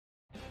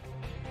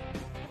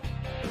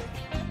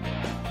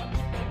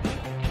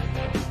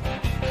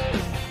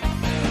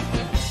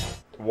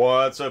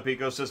What's up,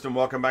 ecosystem?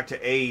 Welcome back to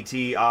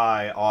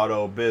ATI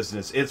Auto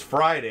Business. It's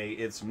Friday,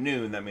 it's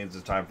noon. That means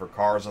it's time for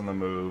Cars on the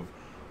Move,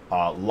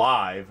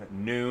 live,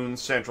 noon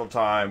Central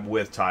Time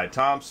with Ty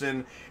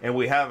Thompson. And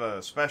we have a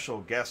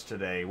special guest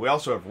today. We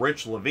also have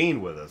Rich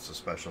Levine with us, a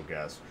special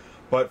guest.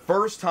 But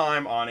first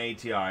time on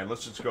ATI,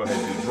 let's just go ahead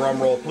and do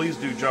drum roll. Please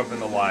do jump in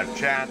the live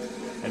chat.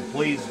 And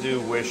please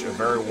do wish a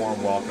very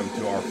warm welcome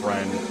to our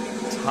friend,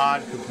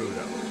 Todd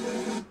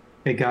Caputo.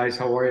 Hey guys,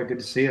 how are you? Good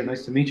to see you.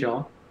 Nice to meet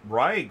y'all.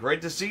 Right,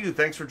 great to see you.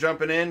 Thanks for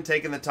jumping in,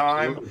 taking the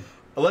time. Absolutely.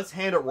 Let's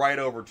hand it right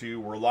over to you.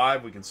 We're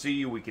live, we can see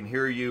you, we can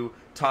hear you.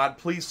 Todd,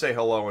 please say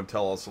hello and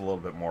tell us a little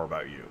bit more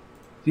about you.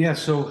 Yeah,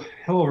 so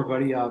hello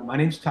everybody. My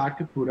name's Todd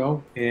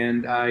Caputo,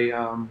 and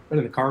I've been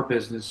in the car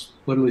business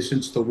literally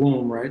since the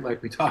womb, right,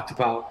 like we talked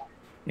about.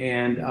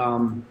 And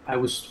I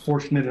was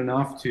fortunate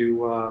enough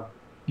to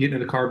get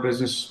into the car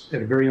business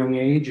at a very young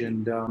age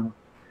and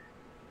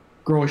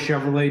grow a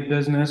Chevrolet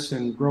business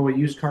and grow a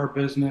used car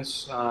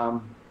business.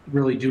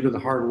 Really due to the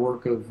hard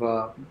work of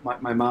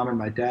my mom and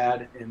my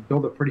dad, and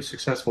build a pretty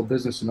successful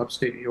business in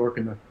upstate New York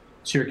in the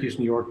Syracuse,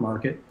 New York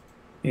market.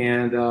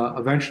 And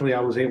eventually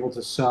I was able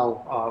to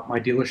sell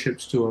my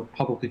dealerships to a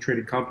publicly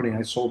traded company.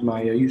 I sold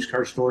my used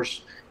car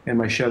stores and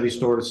my Chevy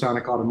store to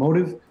Sonic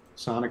Automotive.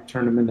 Sonic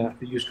turned them into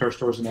the used car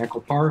stores in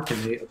Echo Park,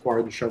 and they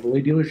acquired the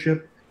Chevrolet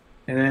dealership.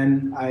 And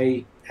then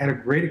I had a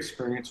great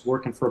experience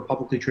working for a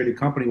publicly traded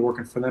company,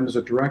 working for them as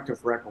a director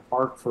for Echo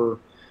Park for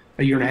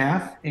a year and a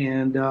half.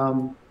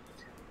 And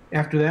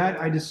after that,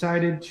 I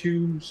decided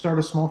to start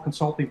a small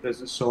consulting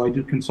business. So I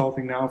do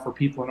consulting now for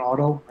people in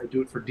auto. I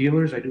do it for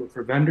dealers. I do it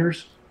for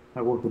vendors.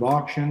 I work with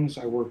auctions.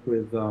 I work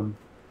with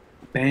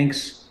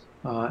banks,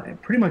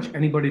 and pretty much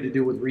anybody to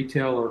do with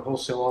retail or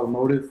wholesale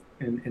automotive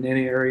in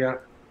any area.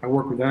 I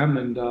work with them,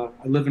 and I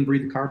live and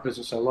breathe the car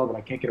business. I love it.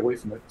 I can't get away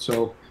from it.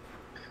 So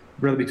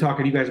I'd rather be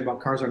talking to you guys about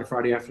cars on a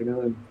Friday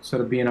afternoon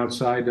instead of being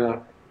outside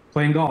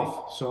playing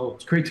golf. So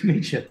it's great to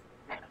meet you.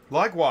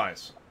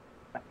 Likewise.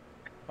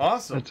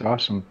 Awesome. That's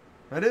awesome.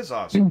 That is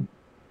awesome.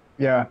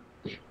 Yeah.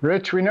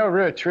 Rich, we know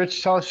Rich.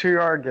 Rich, tell us who you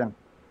are again.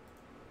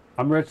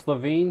 I'm Rich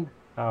Levine,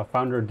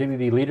 founder of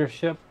Dignity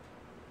Leadership.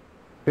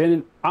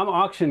 I'm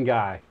auction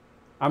guy.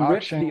 I'm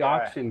Rich the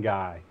auction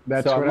guy.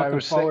 That's so what I'm I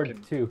was forward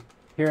thinking. to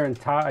hearing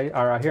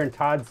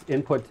Todd's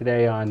input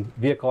today on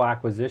vehicle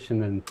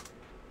acquisition,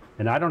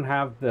 and I don't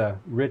have the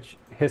rich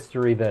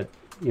history that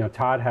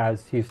Todd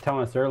has. He was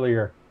telling us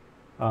earlier,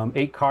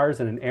 8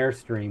 cars and an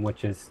Airstream,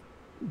 which is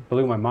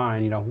blew my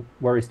mind,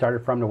 where he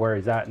started from to where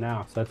he's at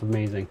now. So that's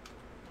amazing.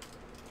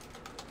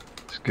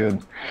 It's good.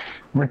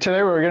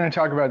 Today we're going to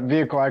talk about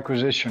vehicle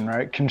acquisition,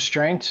 right?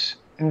 Constraints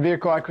in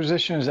vehicle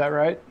acquisition, is that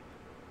right?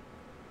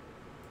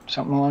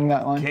 Something along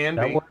that line? Can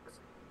That be. works.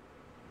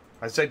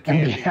 I said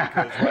can be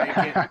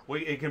because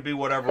it can be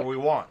whatever we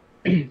want.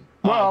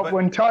 Well, But-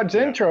 when Todd's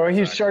yeah, intro, he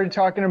sorry. started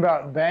talking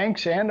about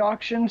banks and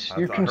auctions.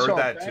 You I heard consult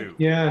that banks? too.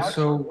 Yeah, Auction?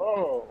 so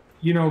Whoa.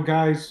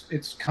 guys,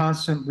 it's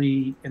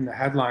constantly in the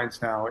headlines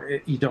now.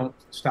 You don't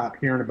stop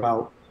hearing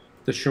about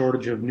the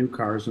shortage of new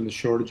cars and the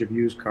shortage of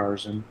used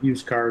cars. And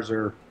used cars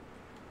are,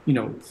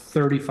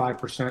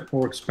 35%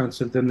 more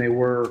expensive than they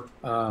were,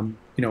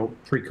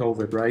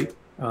 pre-COVID, right?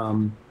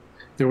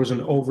 There was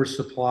an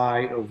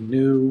oversupply of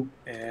new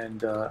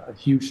and a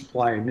huge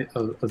supply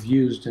of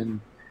used.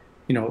 And,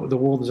 the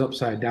world is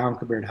upside down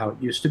compared to how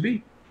it used to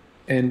be.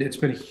 And it's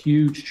been a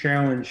huge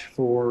challenge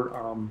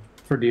for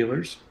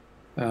dealers.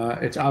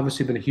 It's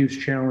obviously been a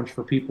huge challenge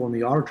for people in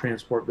the auto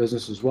transport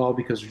business as well,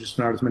 because there's just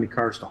not as many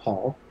cars to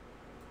haul,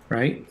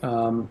 right?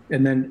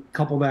 And then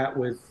couple that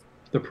with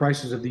the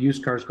prices of the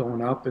used cars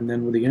going up, and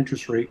then with the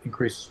interest rate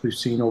increases we've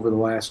seen over the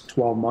last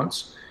 12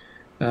 months,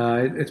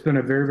 it's been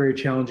a very, very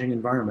challenging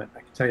environment, I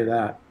can tell you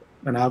that.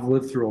 And I've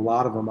lived through a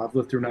lot of them. I've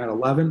lived through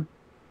 9/11.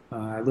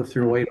 I lived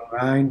through 08,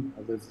 09.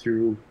 I lived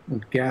through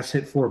when gas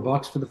hit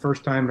 $4 for the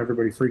first time and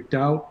everybody freaked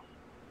out.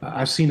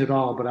 I've seen it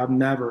all, but I've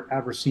never,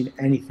 ever seen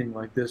anything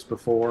like this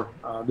before.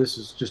 This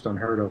is just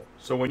unheard of.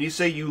 So when you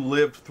say you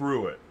lived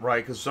through it,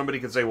 right? Because somebody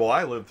could say, well,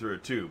 I lived through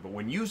it too. But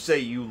when you say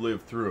you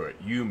lived through it,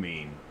 you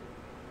mean?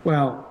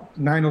 Well,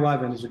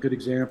 9/11 is a good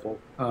example.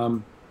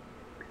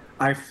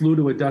 I flew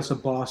to Odessa,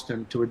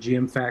 Boston, to a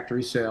GM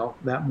factory sale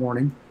that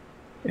morning.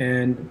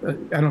 And I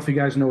don't know if you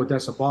guys know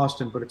Odessa,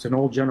 Boston, but it's an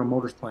old General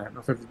Motors plant. I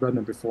don't know if you've been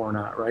there before or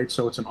not, right?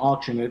 So it's an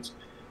auction. It's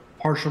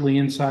partially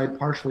inside,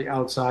 partially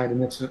outside,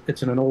 and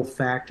it's in an old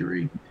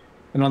factory.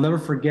 And I'll never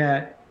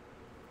forget,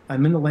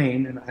 I'm in the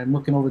lane, and I'm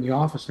looking over in the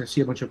office, and I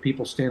see a bunch of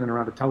people standing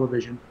around a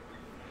television.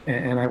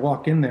 And I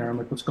walk in there, I'm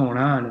like, what's going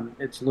on? And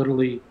it's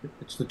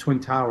the Twin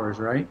Towers,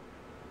 right?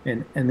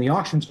 And the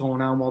auction's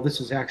going on while this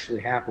is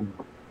actually happening.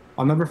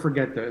 I'll never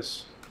forget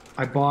this.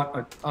 I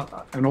bought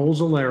an old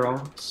Zolero,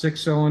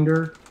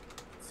 6-cylinder,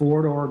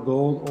 4-door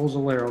gold old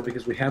Zolero,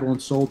 because we had one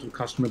sold to a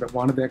customer that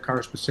wanted that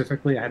car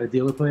specifically. I had a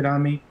dealer plate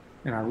on me,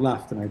 and I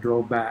left, and I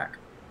drove back.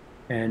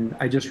 And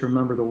I just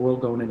remember the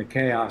world going into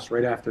chaos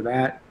right after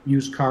that.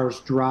 Used cars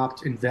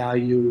dropped in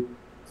value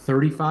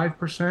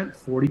 35%,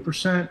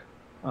 40%.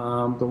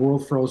 The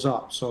world froze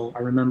up. So I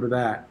remember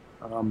that.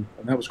 And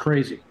that was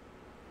crazy.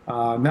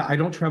 I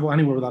don't travel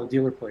anywhere without a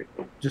dealer plate,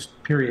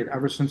 just period.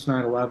 Ever since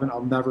 9/11,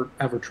 I'll never,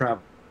 ever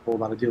travel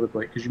without a dealer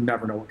plate because you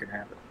never know what can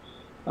happen.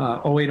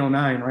 08,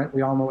 09, right?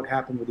 We all know what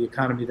happened with the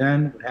economy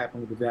then, what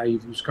happened with the value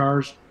of used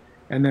cars.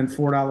 And then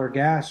 $4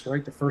 gas,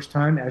 right? The first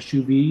time,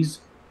 SUVs,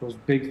 those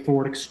big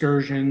Ford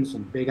Excursions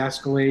and big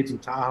Escalades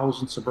and Tahoes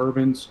and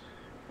Suburbans,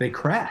 they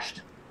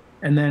crashed.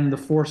 And then the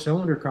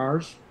four-cylinder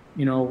cars,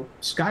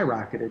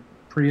 skyrocketed.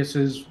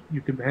 Priuses,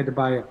 had to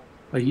buy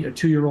a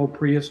 2-year-old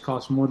Prius,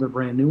 cost more than a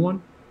brand new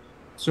one.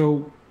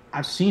 So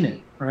I've seen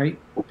it, right?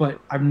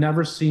 But I've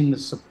never seen the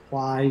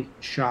supply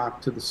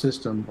shock to the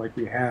system like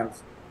we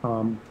have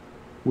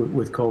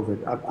with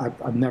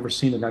COVID. I've never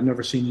seen it. I've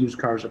never seen used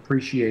cars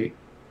appreciate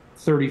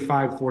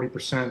 35,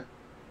 40%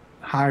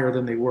 higher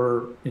than they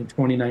were in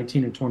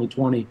 2019 and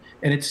 2020.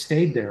 And it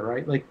stayed there,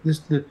 right? Like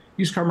the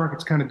used car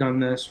market's kind of done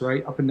this,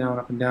 right? Up and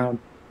down.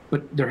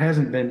 But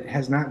it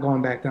has not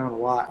gone back down a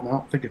lot. And I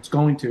don't think it's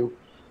going to,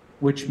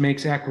 which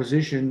makes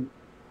acquisition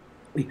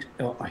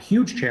a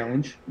huge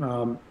challenge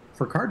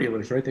for car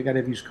dealers, right? They got to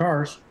have used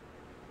cars.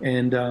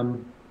 And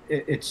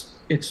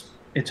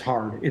it's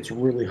hard. It's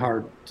really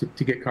hard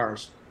to get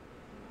cars.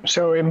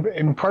 So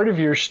in part of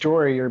your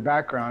story, your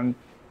background,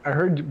 I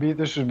heard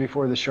this was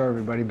before the show,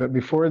 everybody, but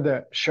before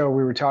the show,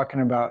 we were talking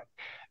about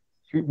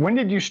when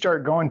did you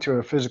start going to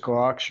a physical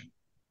auction?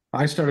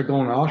 I started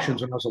going to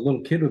auctions when I was a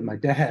little kid with my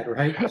dad,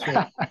 right?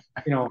 So,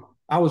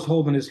 I was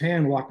holding his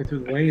hand walking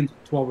through the lanes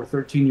at 12 or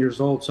 13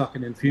 years old,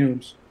 sucking in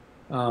fumes.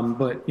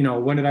 But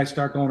when did I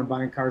start going and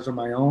buying cars on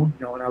my own?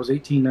 When I was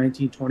 18,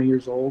 19, 20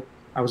 years old,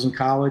 I was in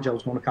college. I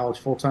was going to college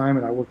full time,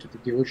 and I worked at the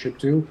dealership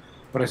too.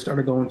 But I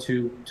started going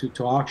to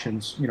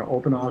auctions,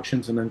 open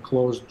auctions, and then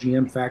closed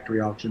GM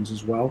factory auctions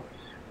as well.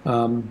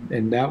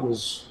 And that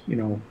was,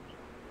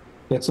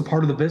 that's a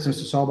part of the business.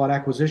 It's all about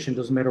acquisition.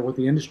 Doesn't matter what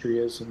the industry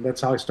is, and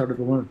that's how I started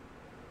to learn.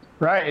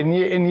 Right,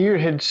 and you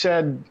had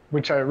said,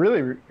 which I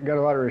really got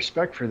a lot of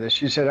respect for this.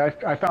 You said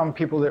I found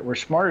people that were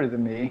smarter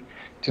than me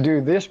to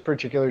do this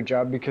particular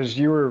job because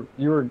you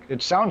were.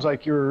 It sounds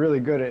like you were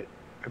really good at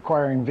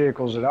acquiring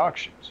vehicles at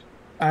auctions.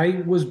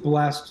 I was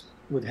blessed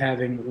with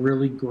having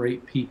really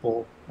great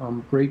people.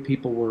 Great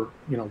people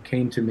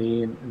came to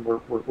me and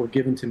were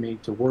given to me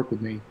to work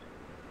with me.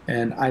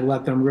 And I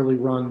let them really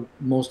run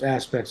most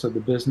aspects of the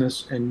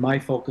business. And my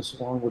focus,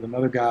 along with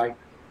another guy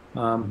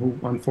who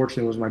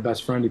unfortunately was my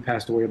best friend, he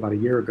passed away about a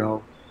year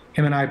ago.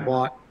 Him and I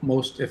bought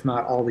most, if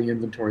not all, the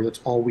inventory. That's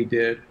all we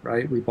did,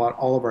 right? We bought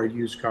all of our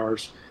used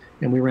cars.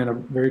 And we ran a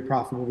very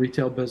profitable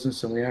retail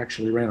business, and we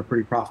actually ran a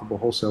pretty profitable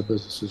wholesale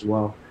business as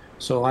well.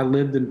 So I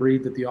lived and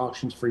breathed at the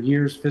auctions for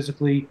years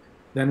physically.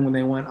 Then when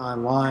they went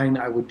online,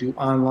 I would do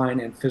online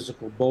and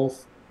physical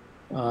both.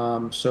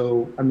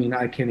 So,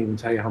 I can't even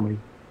tell you how many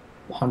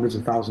hundreds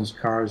of thousands of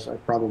cars I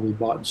probably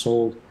bought and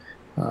sold.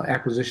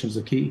 Acquisition's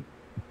the key.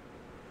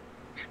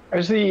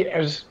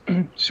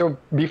 So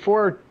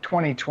before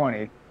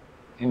 2020,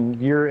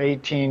 in year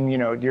 18,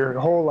 your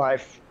whole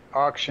life,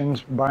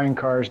 auctions, buying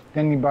cars,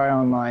 then you buy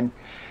online.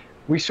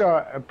 We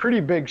saw a pretty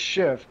big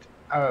shift.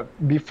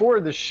 Before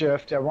the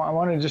shift, I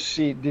wanted to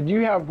see, did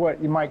you have what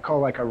you might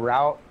call like a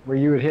route where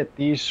you would hit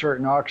these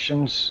certain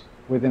auctions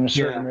within a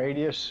certain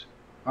radius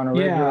on a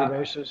regular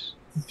basis?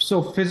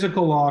 So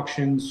physical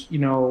auctions,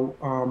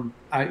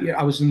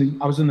 I was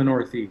in the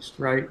Northeast,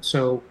 right?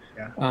 So,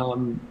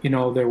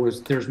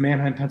 there's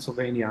Manheim,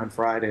 Pennsylvania on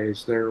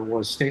Fridays. There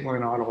was State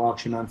Line Auto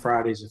Auction on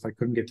Fridays if I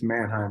couldn't get to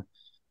Manheim.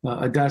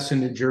 Odessa,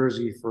 New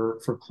Jersey for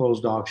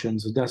closed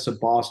auctions. Odessa,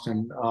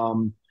 Boston.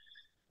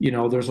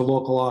 There's a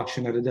local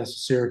auction at Odessa,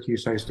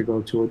 Syracuse I used to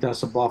go to,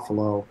 Odessa,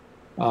 Buffalo.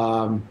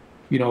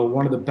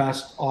 One of the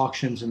best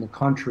auctions in the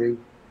country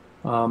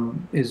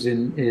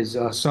is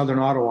Southern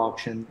Auto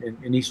Auction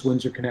in East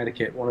Windsor,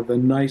 Connecticut. One of the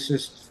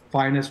nicest,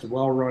 finest,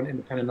 well-run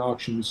independent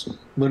auctions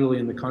literally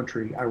in the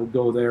country. I would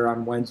go there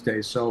on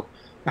Wednesdays. So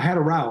I had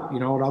a route,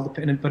 it all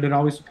depended, but it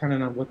always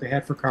depended on what they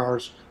had for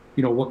cars,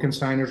 what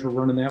consigners were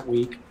running that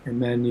week.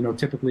 And then,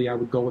 typically I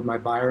would go with my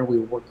buyer and we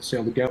would work the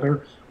sale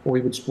together, or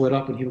we would split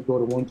up and he would go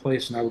to one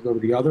place and I would go to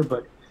the other.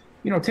 But,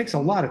 it takes a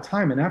lot of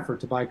time and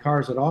effort to buy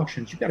cars at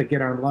auctions. You got to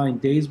get online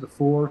days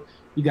before.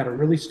 You got to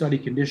really study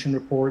condition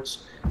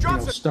reports,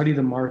 study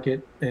the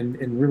market and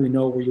really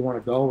know where you want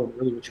to go and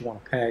really what you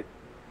want to pay.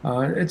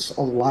 It's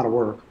a lot of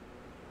work.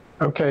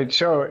 Okay,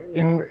 so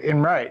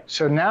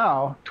so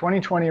now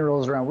 2020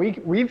 rolls around.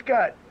 We've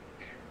got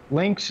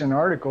links and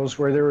articles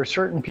where there were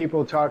certain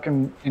people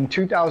talking in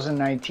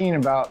 2019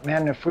 about,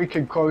 man, if we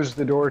could close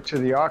the door to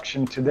the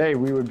auction today,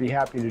 we would be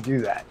happy to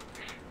do that.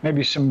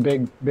 Maybe some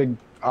big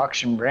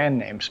auction brand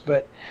names.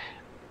 But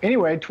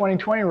anyway,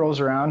 2020 rolls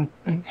around.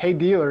 Hey,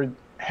 dealer,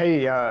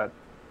 hey,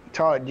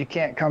 Todd, you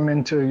can't come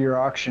into your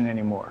auction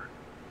anymore.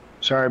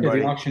 Sorry,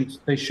 buddy. The auctions,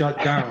 they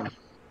shut down.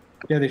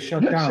 Yeah, they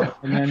shut down.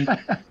 And then,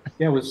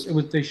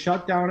 they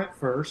shut down at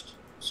first.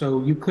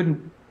 So you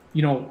couldn't,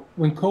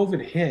 when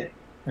COVID hit,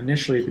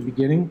 initially at the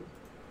beginning,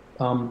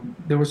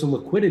 there was a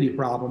liquidity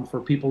problem for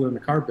people in the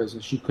car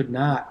business. You could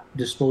not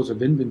dispose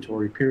of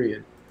inventory,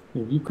 period.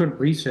 You couldn't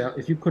resell.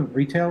 If you couldn't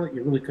retail it,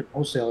 you really couldn't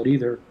wholesale it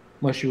either.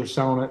 unless you were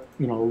selling it,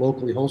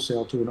 locally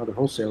wholesale to another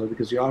wholesaler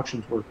because the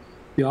auctions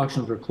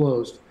were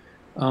closed.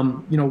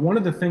 One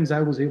of the things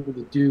I was able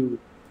to do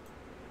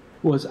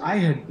was I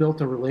had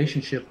built a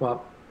relationship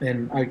up,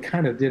 and I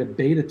kind of did a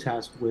beta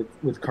test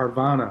with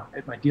Carvana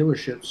at my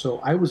dealership. So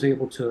I was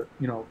able to,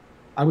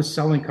 I was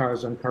selling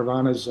cars on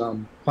Carvana's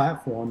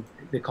platform.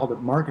 They called it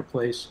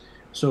Marketplace.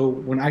 So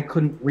when I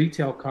couldn't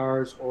retail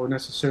cars or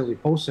necessarily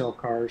wholesale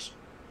cars,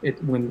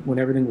 when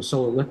everything was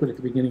so liquid at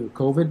the beginning of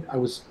COVID, I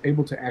was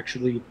able to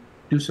actually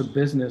do some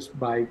business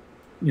by,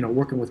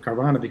 working with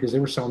Carvana because they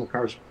were selling the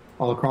cars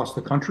all across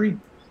the country.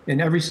 And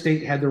every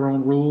state had their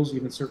own rules.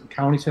 Even certain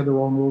counties had their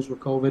own rules with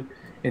COVID.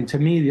 And to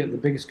me, the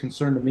biggest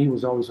concern to me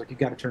was always like, you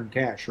got to turn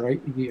cash,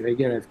 right? You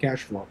got to have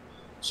cash flow.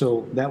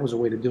 So that was a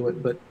way to do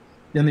it. But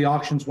then the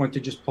auctions went to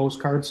just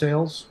postcard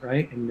sales,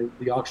 right? And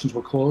the auctions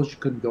were closed. You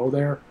couldn't go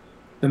there.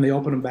 Then they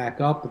opened them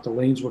back up, but the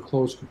lanes were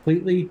closed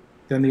completely.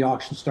 Then the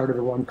auction started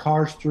to run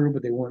cars through,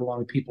 but they weren't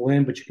allowing people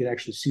in, but you could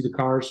actually see the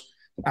cars.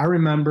 I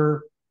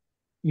remember,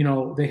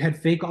 they had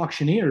fake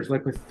auctioneers,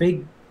 like with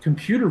fake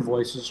computer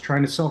voices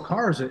trying to sell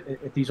cars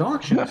at these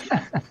auctions.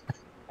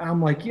 I'm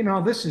like,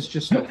 this is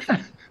just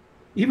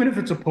even if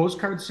it's a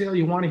postcard sale,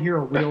 you want to hear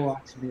a real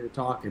auctioneer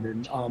talking.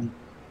 And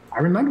I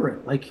remember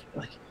it like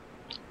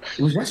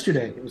it was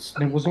yesterday.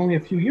 It was only a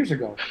few years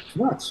ago. It's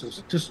nuts. It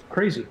was just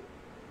crazy.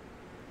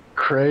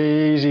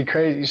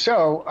 Crazy.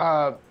 So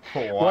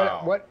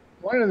Wow. what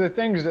one of the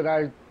things that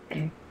I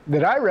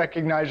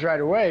recognized right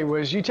away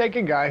was you take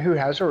a guy who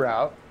has a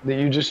route that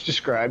you just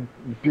described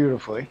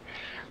beautifully,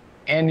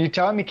 and you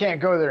tell him he can't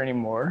go there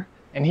anymore,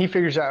 and he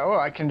figures out, oh,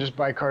 I can just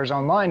buy cars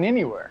online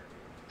anywhere.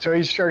 So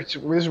he starts,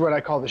 this is what I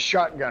call the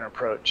shotgun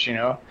approach,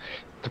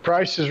 The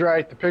price is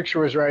right, the picture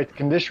was right, the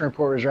condition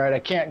report was right, I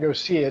can't go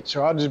see it,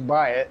 so I'll just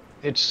buy it.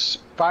 It's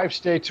 5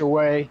 states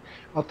away,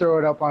 I'll throw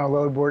it up on a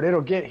load board, it'll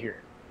get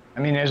here. I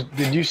mean,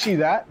 did you see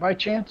that by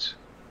chance?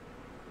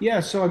 Yeah.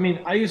 So, I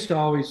mean, I used to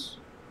always,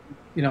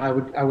 I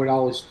would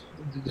always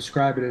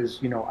describe it as,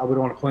 I would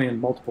want to play in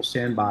multiple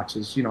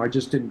sandboxes. I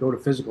just didn't go to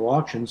physical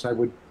auctions. I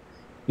would,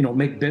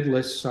 make bid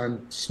lists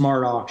on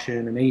Smart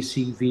Auction and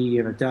ACV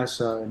and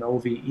ADESA and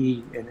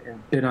OVE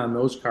and bid on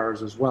those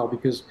cars as well,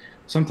 because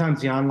sometimes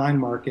the online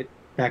market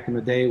back in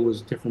the day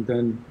was different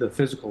than the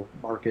physical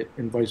market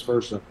and vice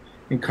versa.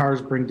 And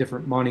cars bring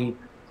different money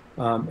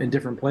in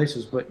different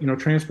places. But,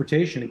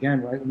 transportation,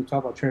 again, right, when we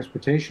talk about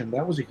transportation,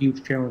 that was a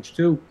huge challenge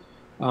too.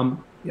 A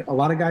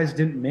lot of guys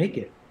didn't make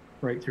it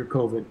right through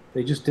COVID.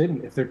 They just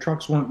didn't. If their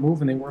trucks weren't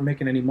moving, they weren't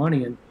making any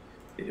money. And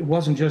it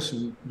wasn't just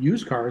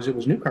used cars, it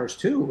was new cars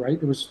too, right?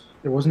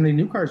 There wasn't any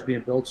new cars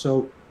being built.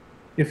 So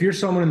if you're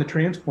someone in the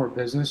transport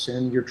business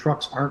and your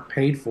trucks aren't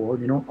paid for,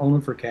 you don't own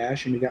them for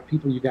cash, and you got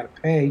people you got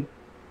to pay,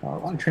 a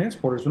lot of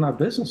transporters went out of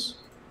business.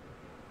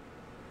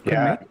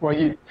 Yeah. Well,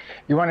 you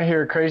want to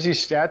hear a crazy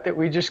stat that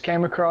we just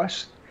came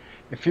across?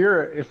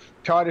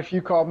 Todd, if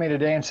you called me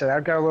today and said,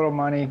 I've got a little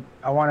money,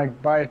 I want to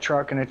buy a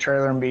truck and a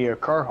trailer and be a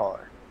car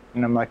hauler.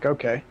 And I'm like,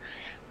 okay.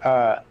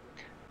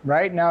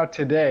 Right now,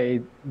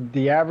 today,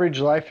 the average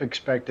life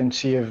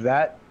expectancy of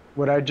that,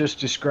 what I just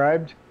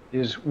described,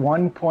 is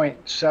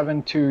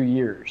 1.72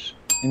 years,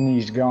 and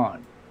he's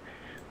gone.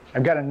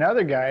 I've got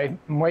another guy,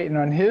 I'm waiting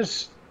on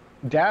his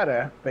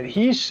data, but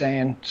he's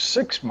saying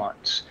 6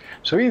 months.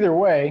 So either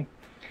way,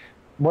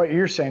 what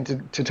you're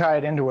saying, to tie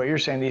it into what you're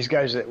saying, these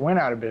guys that went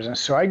out of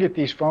business. So I get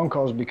these phone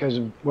calls because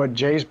of what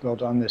Jay's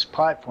built on this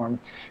platform.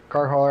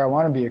 Car hauler, I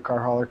want to be a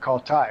car hauler, call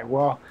Ty.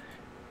 Well,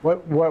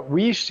 what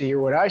we see,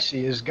 or what I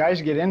see, is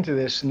guys get into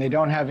this and they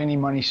don't have any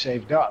money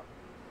saved up.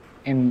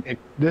 And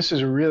this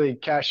is a really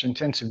cash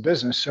intensive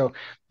business. So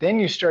then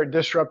you start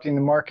disrupting the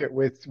market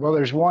with, well,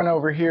 there's one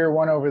over here,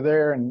 one over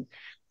there. And,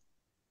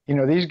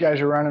 these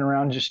guys are running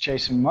around just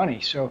chasing money.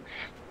 So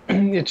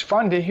it's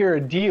fun to hear a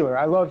dealer.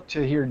 I love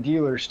to hear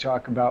dealers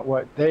talk about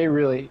what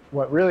really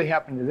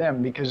happened to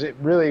them, because it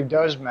really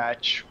does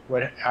match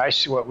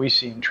what we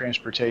see in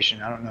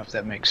transportation. I don't know if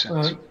that makes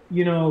sense.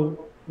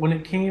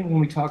 When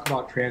we talk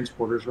about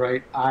transporters,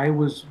 right, I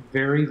was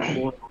very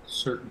loyal to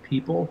certain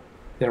people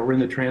that were in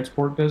the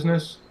transport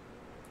business,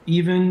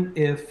 even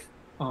if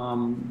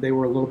they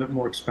were a little bit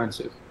more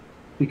expensive,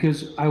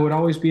 because I would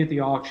always be at the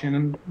auction.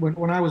 And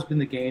when I was in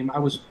the game, I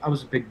was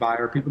a big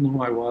buyer. People knew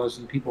who I was,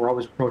 and people were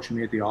always approaching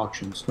me at the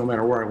auctions, no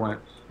matter where I went.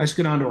 I used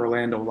to go down to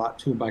Orlando a lot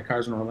too and buy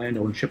cars in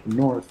Orlando and ship them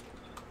north.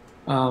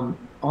 What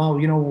are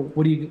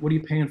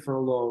you paying for a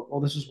load?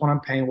 Well, this is what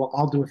I'm paying. Well,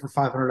 I'll do it for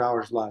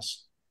 $500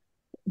 less.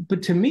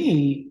 But to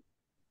me,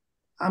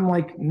 I'm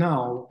like,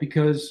 no,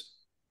 because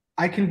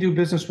I can do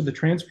business with the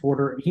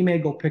transporter. He may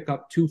go pick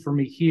up 2 for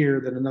me here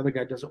that another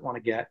guy doesn't want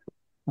to get.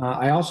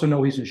 I also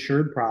know he's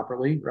insured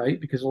properly, right?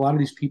 Because a lot of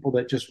these people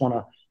that just want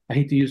to, I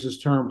hate to use this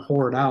term,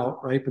 hoard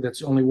out, right? But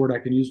that's the only word I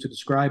can use to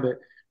describe it.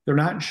 They're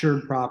not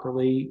insured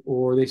properly,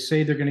 or they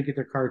say they're going to get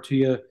their car to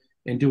you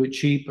and do it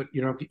cheap, but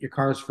you don't get your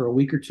cars for a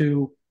week or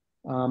two.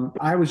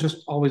 I was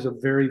just always a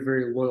very,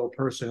 very loyal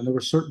person. And there were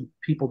certain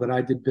people that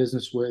I did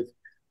business with.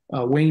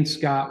 Wayne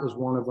Scott was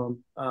one of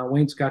them.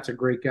 Wayne Scott's a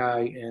great guy,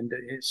 and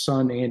his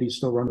son Andy's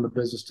still running the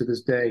business to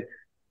this day.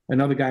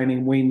 another guy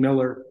named Wayne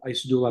Miller, I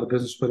used to do a lot of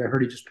business with. I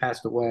heard he just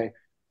passed away.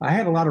 I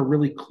had a lot of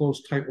really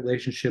close, tight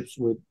relationships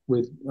with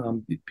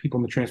people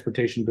in the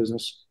transportation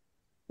business.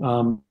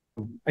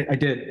 I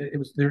did. It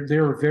was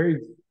they're a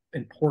very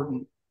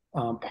important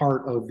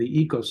part of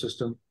the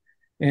ecosystem,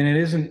 and it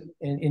isn't.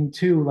 And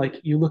two, like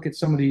you look at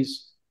some of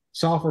these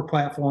software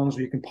platforms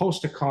where you can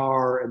post a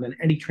car and then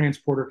any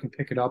transporter can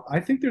pick it up. I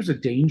think there's a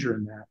danger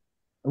in that.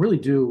 I really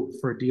do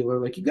for a dealer.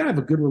 Like you got to have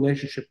a good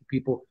relationship with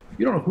people.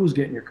 You don't know who's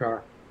getting your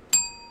car,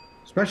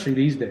 especially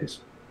these days.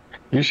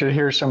 You should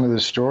hear some of the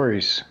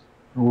stories.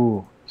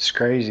 Ooh, it's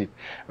crazy.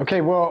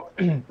 Okay, well,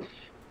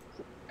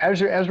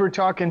 as we're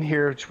talking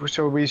here,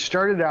 so we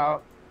started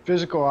out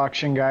physical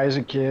auction guy as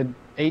a kid,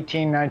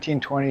 18, 19,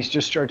 20s,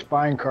 just starts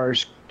buying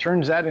cars,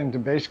 turns that into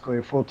basically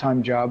a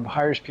full-time job,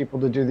 hires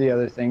people to do the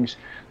other things,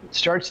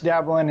 starts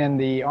dabbling in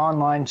the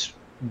online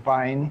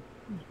buying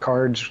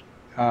cards.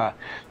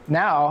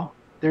 Now,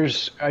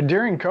 there's,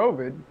 during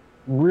COVID,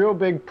 real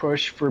big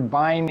push for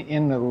buying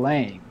in the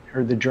lane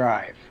or the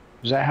drive.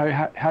 Is that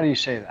how do you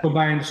say that?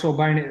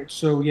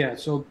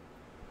 So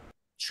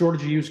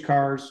shortage of used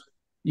cars.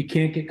 You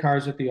can't get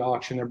cars at the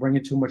auction. They're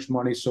bringing too much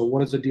money. So what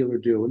does a dealer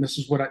do? And this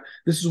is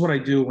what I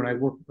do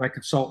when I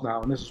consult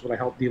now, and this is what I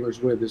help dealers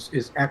with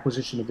is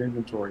acquisition of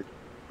inventory.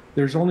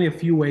 There's only a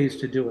few ways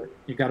to do it.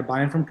 You got to buy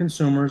them from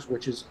consumers,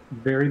 which is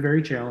very,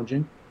 very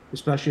challenging,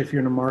 especially if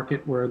you're in a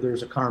market where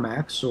there's a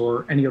CarMax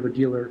or any other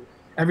dealer.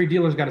 Every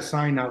dealer's got a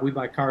sign now, we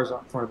buy cars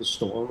out in front of the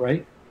store,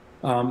 right?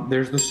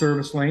 There's the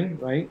service lane,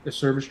 right? The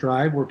service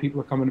drive where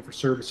people are coming in for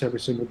service every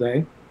single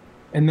day.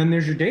 And then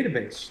there's your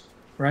database,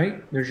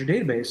 right? There's your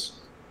database.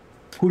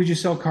 Who did you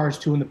sell cars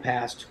to in the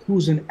past?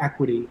 Who's in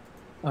equity?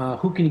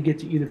 Who can you get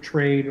to either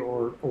trade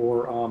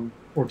or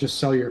just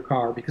sell your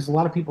car? Because a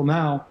lot of people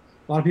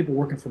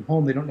working from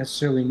home, they don't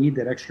necessarily need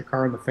that extra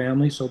car in the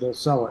family, so they'll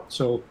sell it.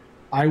 So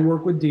I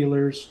work with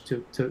dealers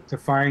to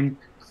find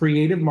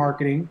creative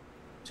marketing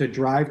to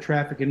drive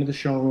traffic into the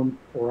showroom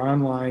or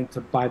online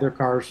to buy their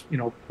cars,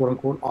 quote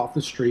unquote, off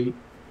the street.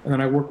 And then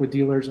I work with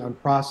dealers on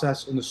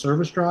process in the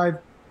service drive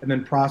and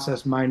then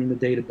process mining the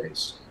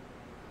database.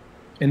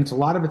 And a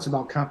lot of it's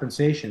about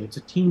compensation. It's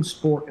a team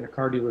sport in a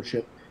car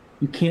dealership.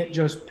 You can't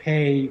just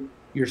pay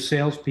your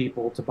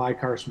salespeople to buy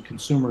cars from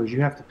consumers. You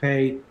have to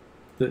pay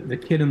the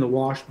kid in the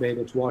wash bay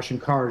that's washing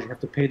cars. You have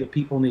to pay the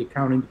people in the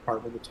accounting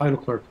department, the title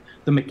clerk,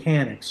 the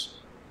mechanics.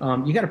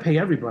 You got to pay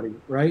everybody,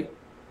 right?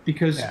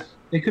 Because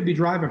they could be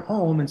driving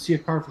home and see a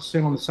car for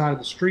sale on the side of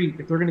the street.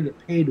 If they're going to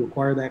get paid to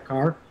acquire that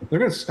car, they're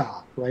going to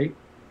stop, right?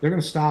 They're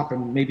going to stop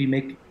and maybe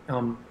make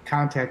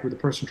contact with the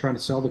person trying to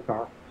sell the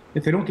car.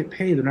 If they don't get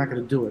paid, they're not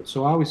going to do it.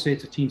 So I always say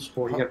it's a team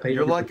sport. You got to pay.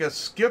 You're like a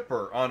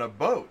skipper on a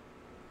boat.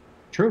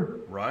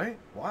 True. Right?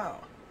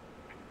 Wow.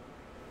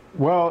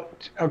 Well,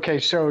 okay.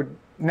 So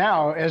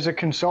now, as a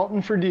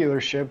consultant for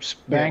dealerships,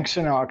 banks,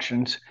 and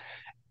auctions,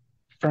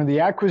 from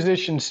the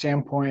acquisition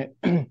standpoint,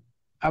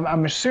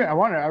 I'm assuming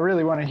I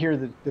really want to hear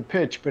the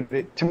pitch,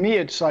 but to me,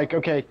 it's like,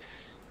 okay,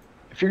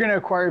 if you're going to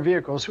acquire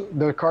vehicles,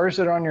 the cars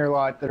that are on your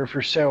lot that are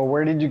for sale,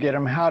 where did you get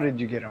them? How did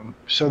you get them?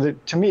 So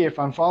that, to me, if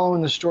I'm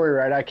following the story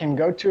right, I can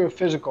go to a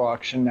physical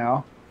auction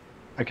now.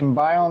 I can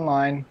buy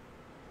online,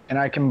 and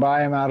I can buy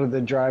them out of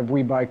the drive.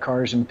 We buy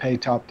cars and pay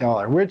top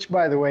dollar, which,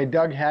 by the way,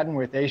 Doug Haddon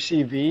with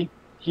ACV,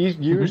 he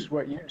used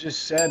what you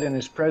just said in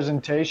his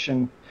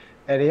presentation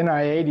at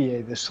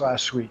NIADA this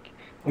last week.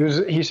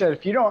 He said,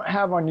 if you don't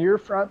have on your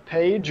front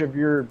page of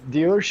your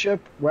dealership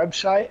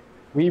website,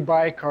 we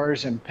buy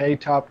cars and pay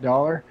top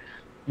dollar,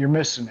 you're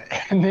missing it.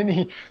 And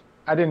then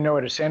I didn't know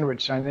what a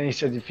sandwich sign. Then he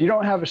said, if you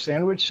don't have a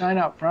sandwich sign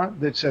out front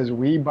that says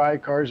we buy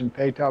cars and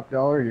pay top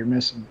dollar, you're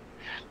missing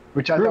it.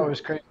 Which I thought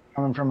was crazy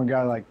coming from a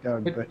guy like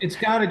Doug. But it's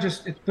got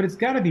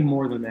to be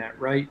more than that,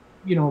 right?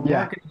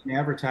 Marketing and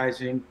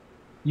advertising,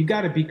 you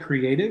got to be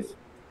creative.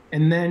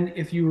 And then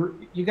if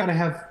you got to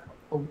have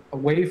a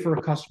way for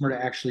a customer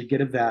to actually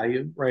get a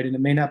value, right? And it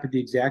may not be the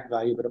exact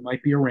value, but it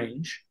might be a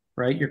range,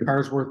 right? Your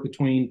car's worth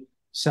between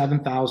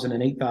 $7,000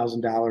 and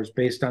 $8,000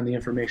 based on the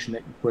information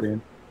that you put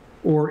in.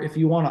 Or if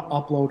you want to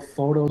upload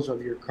photos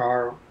of your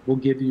car, we'll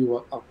give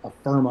you a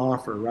firm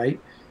offer, right?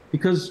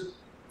 Because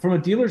from a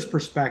dealer's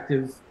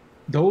perspective,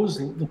 those,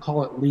 we'll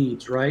call it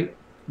leads, right?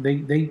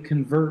 They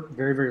convert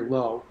very, very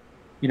low.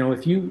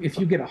 If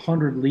you get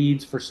 100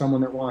 leads for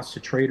someone that wants to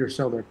trade or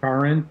sell their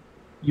car in,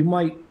 you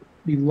might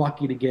be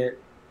lucky to get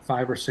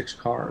 5 or 6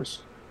 cars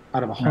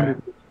out of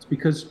 100 leads,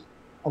 because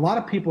a lot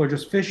of people are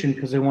just fishing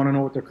because they want to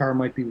know what their car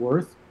might be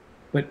worth.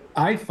 But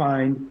I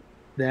find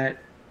that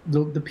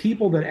the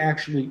people that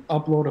actually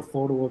upload a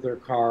photo of their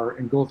car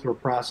and go through a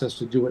process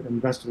to do it and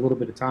invest a little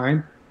bit of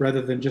time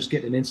rather than just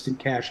get an instant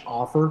cash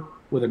offer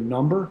with a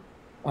number,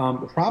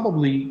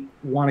 probably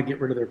want to get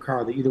rid of their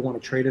car. They either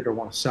want to trade it or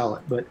want to sell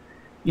it. But,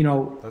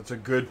 that's a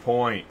good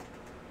point.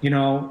 I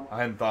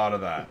hadn't thought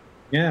of that.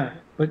 Yeah.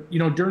 But,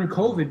 during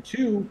COVID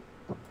too,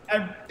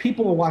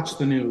 people watch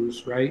the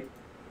news, right?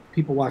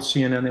 People watch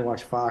CNN, they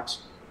watch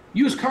Fox.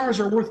 Used cars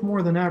are worth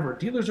more than ever.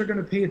 Dealers are going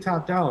to pay a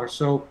top dollar.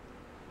 So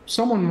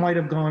someone might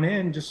have gone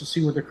in just to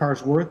see what their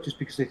car's worth, just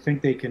because they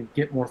think they can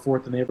get more for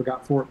it than they ever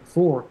got for it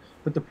before.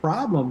 But the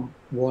problem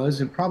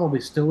was, and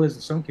probably still is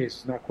in some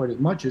cases, not quite as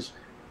much, is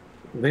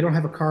they don't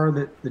have a car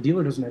that the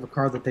dealer doesn't have a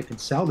car that they can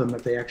sell them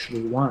that they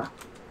actually want.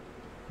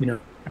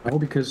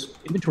 Because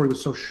inventory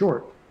was so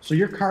short. So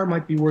your car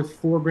might be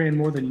worth $4,000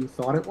 more than you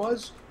thought it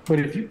was, but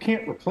if you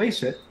can't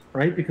replace it,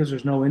 right, because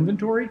there's no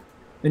inventory,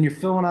 then you're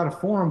filling out a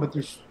form, but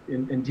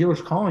and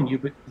dealers calling you,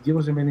 but the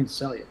dealers have anything to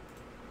sell you.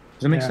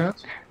 Does that make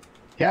sense?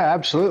 Yeah,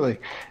 absolutely.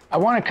 I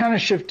want to kind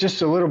of shift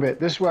just a little bit.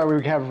 This is why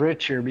we have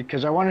Rich here,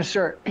 because I want to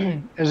start,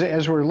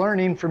 as we're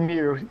learning from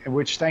you,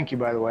 which thank you,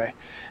 by the way,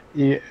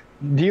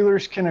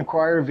 dealers can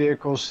acquire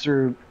vehicles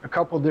through a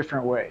couple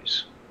different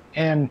ways.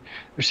 And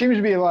there seems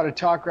to be a lot of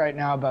talk right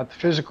now about the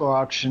physical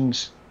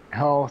auctions,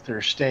 health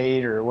or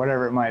state or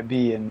whatever it might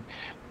be. And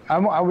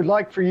I would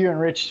like for you and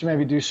Rich to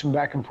maybe do some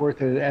back and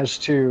forth as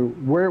to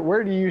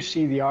where do you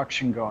see the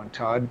auction going,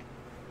 Todd?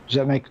 Does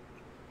that make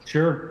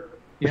Sure.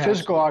 The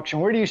physical auction,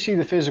 where do you see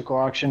the physical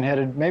auction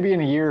headed, maybe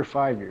in a year or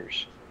 5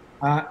 years?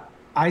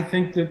 I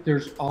think that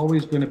there's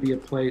always going to be a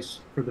place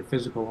for the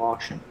physical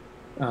auction.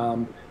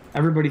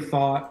 Everybody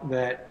thought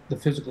that the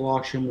physical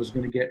auction was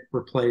going to get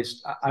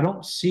replaced. I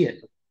don't see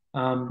it.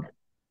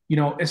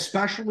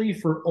 Especially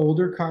for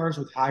older cars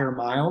with higher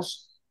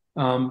miles,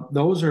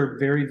 those are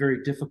very,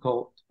 very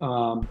difficult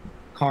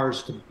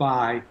cars to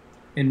buy.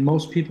 And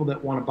most people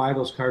that want to buy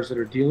those cars that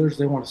are dealers,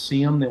 they want to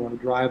see them, they want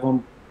to drive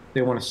them,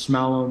 they want to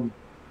smell them.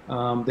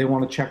 They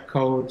want to check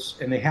codes,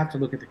 and they have to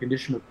look at the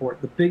condition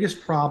report. The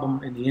biggest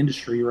problem in the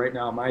industry right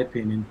now, in my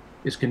opinion,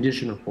 is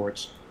condition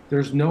reports.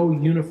 There's no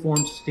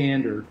uniform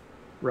standard,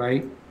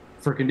 right,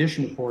 for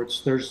condition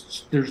reports.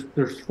 There's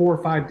 4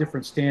 or 5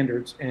 different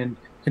standards, and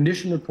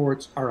condition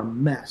reports are a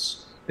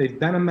mess. They've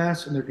been a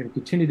mess, and they're going to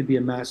continue to be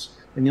a mess.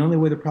 And the only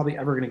way they're probably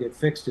ever going to get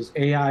fixed is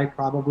AI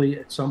probably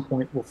at some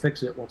point will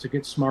fix it once it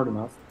gets smart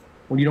enough,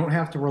 when you don't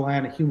have to rely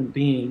on a human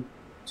being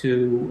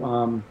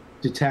to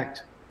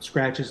detect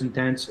scratches and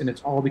dents, and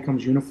it all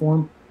becomes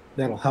uniform.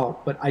 That'll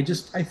help. But I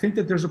think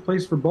that there's a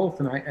place for both,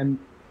 and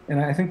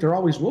I think there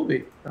always will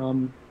be.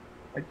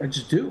 I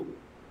just do.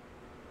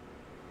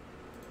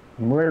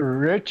 Where,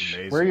 Rich?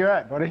 Amazing. Where you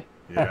at, buddy?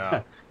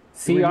 Yeah.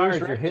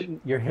 CRs,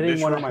 you're hitting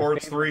one of my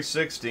reports favorite,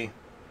 360.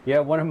 Yeah,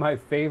 one of my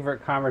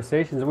favorite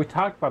conversations. And we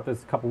talked about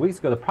this a couple weeks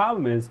ago. The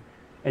problem is,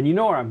 and you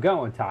know where I'm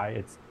going,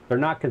 Ty, they're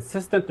not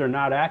consistent, they're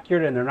not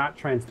accurate, and they're not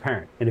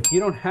transparent. And if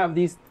you don't have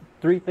these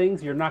 3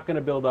 things, you're not going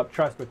to build up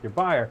trust with your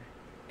buyer.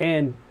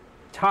 And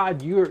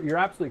Todd, you're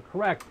absolutely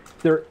correct.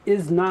 There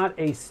is not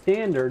a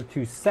standard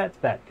to set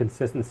that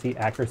consistency,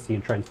 accuracy,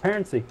 and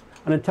transparency.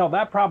 And until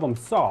that problem's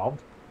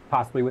solved,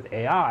 possibly with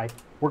AI,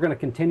 we're going to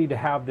continue to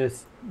have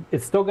this.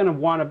 It's still going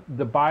to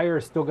the buyer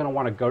is still going to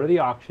want to go to the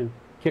auction,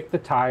 kick the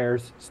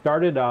tires,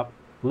 start it up,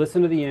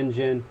 listen to the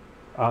engine,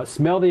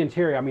 smell the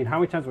interior. I mean, how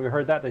many times have we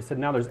heard that? They said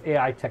now there's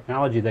AI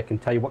technology that can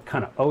tell you what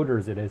kind of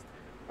odors it is.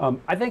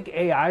 I think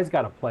AI's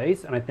got a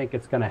place, and I think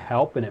it's going to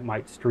help, and it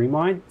might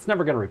streamline. It's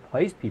never going to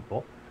replace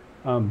people.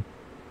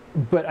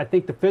 But I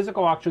think the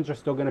physical auctions are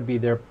still going to be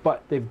there,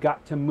 but they've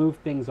got to move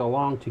things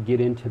along to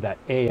get into that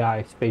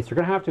AI space. They're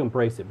going to have to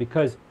embrace it,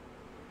 because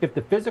if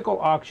the physical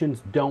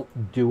auctions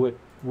don't do it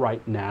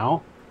right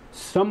now,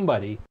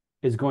 somebody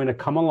is going to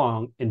come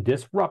along and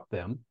disrupt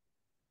them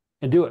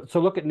and do it.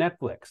 So look at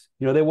Netflix.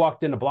 They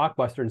walked into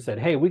Blockbuster and said,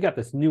 hey, we got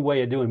this new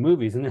way of doing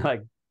movies. And they're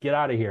like, get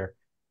out of here.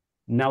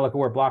 Now look at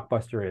where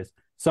Blockbuster is.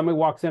 Somebody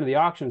walks into the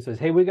auction and says,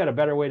 hey, we got a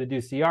better way to do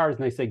CRs. And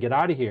they say, get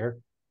out of here.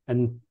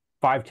 And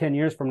 5-10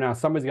 years from now,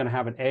 somebody's going to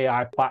have an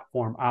AI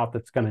platform out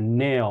that's going to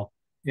nail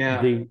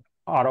the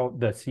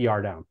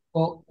CR down.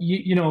 Well,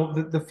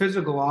 the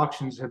physical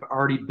auctions have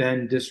already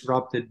been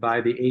disrupted by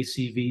the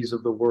ACVs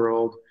of the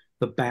world,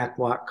 the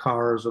backlot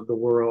cars of the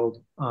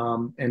world,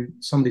 and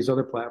some of these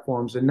other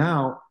platforms. And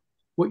now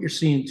what you're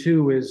seeing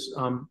too is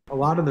a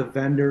lot of the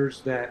vendors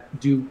that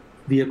do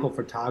vehicle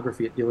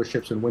photography at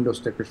dealerships and window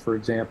stickers, for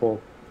example,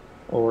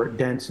 or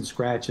dents and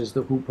scratches,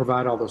 who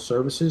provide all those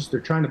services, they're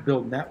trying to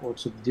build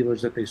networks of the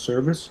dealers that they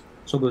service,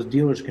 so those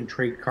dealers can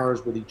trade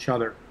cars with each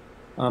other.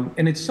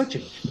 And it's such a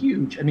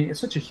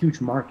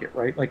huge market,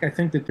 right? Like, I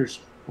think that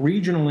there's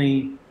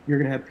regionally, you're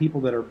going to have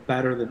people that are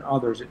better than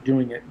others at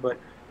doing it, but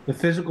the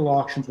physical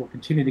auctions will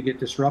continue to get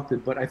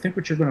disrupted. But I think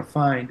what you're going to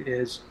find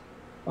is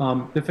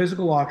the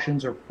physical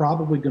auctions are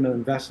probably going to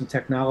invest in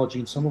technology,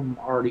 and some of them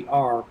already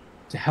are,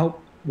 to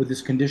help with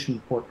this condition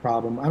report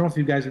problem. I don't know if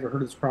you guys ever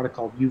heard of this product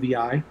called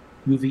UVEYE.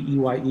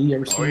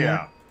 Ever seen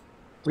that?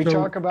 We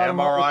talk about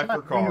MRI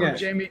for cars. Yeah.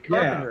 Jamie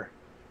Carpenter.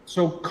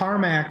 So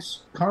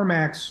CarMax,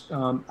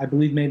 I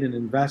believe, made an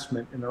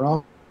investment, and they're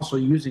also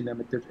using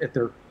them at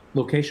their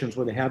locations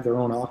where they have their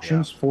own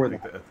auctions for them.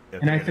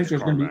 And I think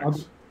there's going to be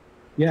other,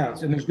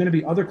 and there's going to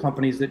be other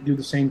companies that do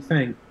the same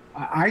thing.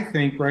 I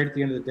think right at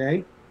the end of the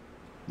day,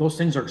 those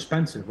things are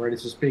expensive, right?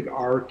 It's this big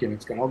arc, and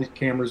it's got all these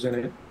cameras in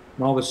it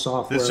and all this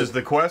software. This is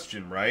the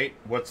question, right?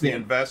 What's the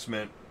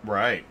investment,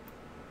 right?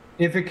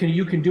 If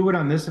you can do it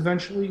on this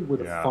eventually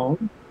with a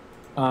phone.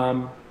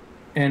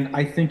 And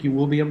I think you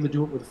will be able to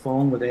do it with a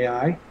phone with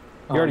AI. You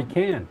already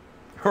can.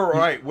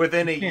 Right.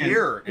 Within a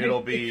year,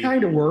 it'll be it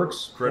kind of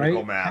works. critical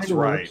right? mass,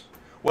 Kinda right? works.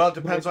 Well, it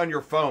depends on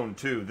your phone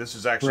too. This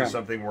is actually Correct.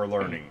 something we're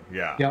learning.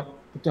 Yeah. Yep,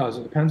 it does.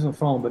 It depends on the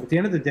phone, but at the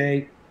end of the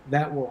day,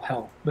 that will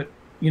help. But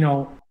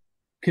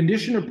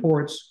condition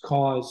reports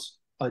cause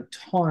a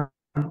ton.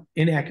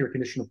 Inaccurate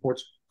condition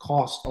reports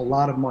cost a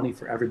lot of money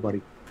for everybody.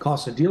 It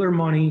costs the dealer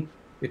money.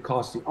 It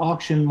costs the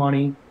auction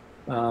money.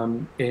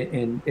 And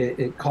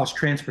it costs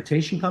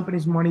transportation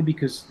companies money,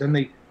 because then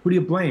who do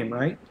you blame,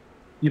 right?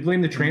 You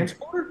blame the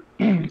transporter?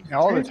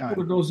 All the Transporter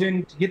time. goes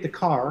in to get the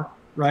car,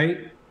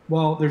 right?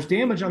 Well, there's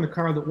damage on the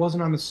car that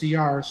wasn't on the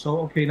CR, so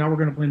okay, now we're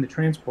going to blame the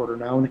transporter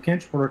now, and the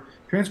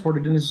transporter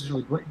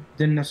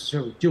didn't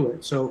necessarily do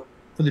it. So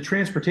for the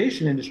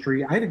transportation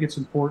industry, I think it's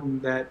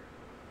important that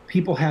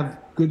people have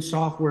good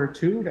software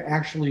too, to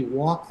actually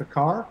walk the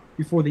car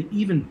before they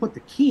even put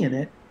the key in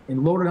it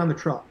and load it on the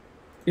truck.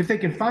 If they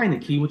can find the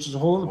key, which is a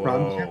whole other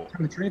problem. Half the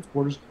time the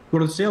transporters go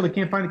to the sale, they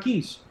can't find the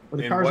keys, or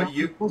the car's not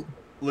supposed to.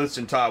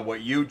 Listen, Todd,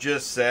 what you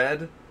just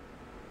said,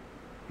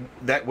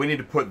 that we need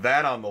to put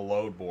that on the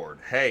load board.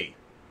 Hey,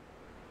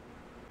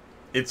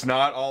 it's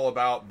not all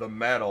about the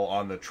metal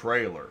on the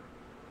trailer.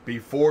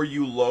 Before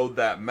you load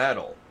that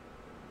metal,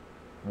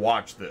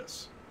 watch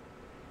this.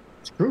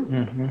 It's true.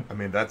 Mm-hmm. I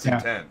mean, that's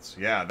intense.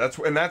 Yeah, that's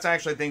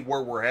actually, I think,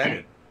 where we're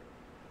headed.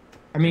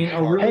 I mean,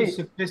 a really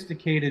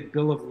sophisticated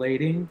bill of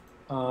lading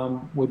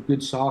with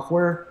good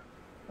software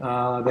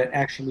that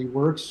actually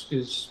works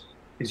is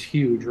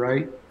huge,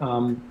 right?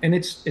 And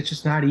it's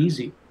just not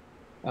easy.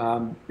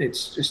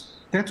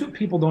 That's what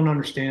people don't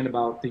understand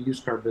about the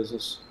used car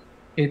business.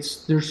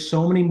 There's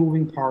so many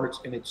moving parts,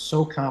 and it's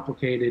so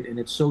complicated, and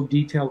it's so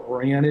detail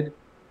oriented,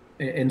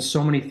 and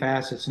so many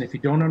facets. And if you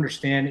don't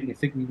understand it, and you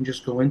think you can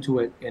just go into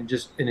it and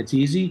it's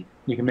easy, and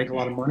you can make a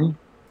lot of money,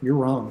 you're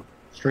wrong,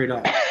 straight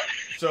up.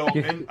 So,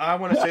 and I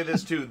want to say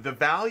this too: the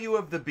value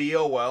of the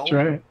BOL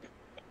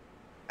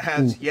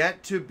has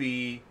yet to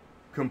be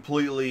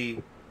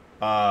completely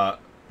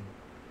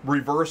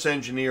reverse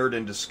engineered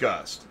and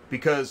discussed,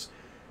 because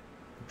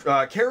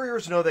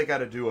carriers know they got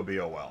to do a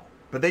BOL,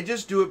 but they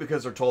just do it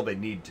because they're told they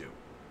need to.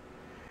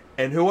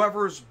 And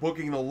whoever's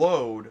booking the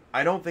load,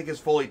 I don't think is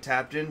fully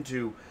tapped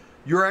into,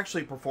 you're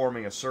actually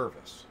performing a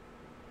service.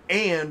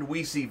 And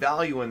we see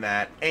value in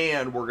that,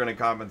 and we're going to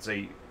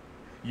compensate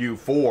you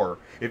for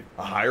if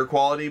a higher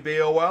quality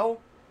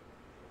BOL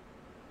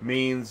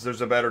means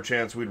there's a better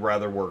chance we'd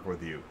rather work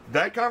with you.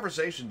 That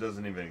conversation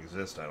doesn't even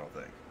exist, I don't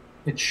think.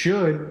 It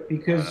should,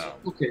 because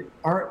look at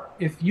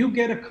if you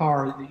get a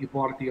car that you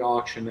bought at the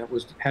auction that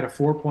had a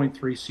 4.3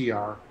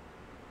 CR,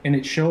 and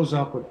it shows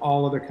up with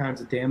all other kinds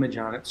of damage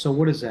on it. So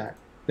what is that?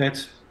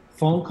 That's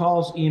phone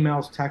calls,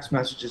 emails, text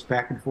messages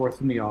back and forth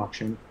from the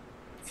auction,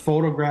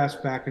 photographs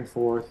back and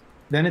forth.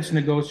 Then it's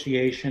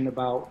negotiation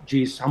about,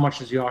 geez, how much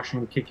does the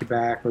auction kick you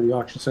back? Or the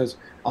auction says,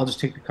 I'll just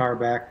take the car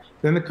back.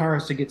 Then the car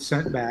has to get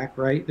sent back,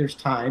 right? There's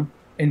time.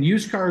 And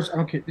used cars, I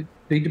don't care,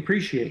 they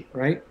depreciate,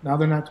 right? Now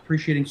they're not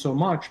depreciating so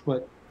much,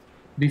 but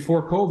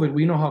before COVID,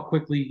 we know how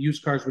quickly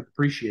used cars would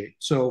depreciate.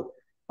 So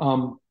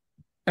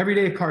every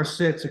day a car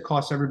sits, it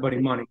costs everybody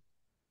money.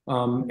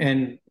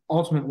 And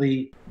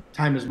ultimately,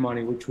 time is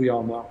money, which we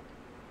all know.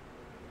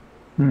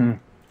 And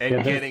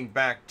getting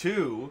back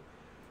to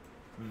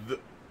the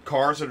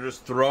cars are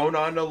just thrown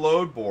onto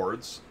load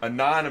boards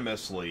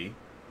anonymously.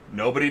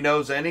 Nobody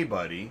knows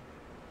anybody.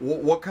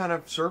 What kind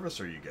of service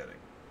are you getting?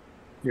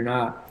 You're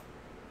not.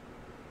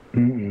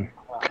 I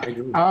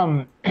agree.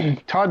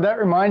 Todd, that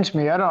reminds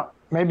me,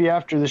 maybe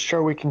after this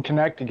show we can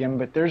connect again,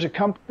 but there's a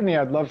company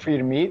I'd love for you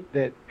to meet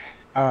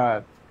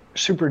that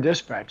Super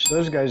Dispatch.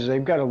 Those guys,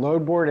 they've got a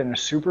load board and a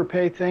super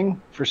pay thing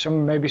for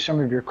maybe some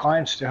of your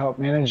clients to help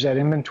manage that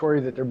inventory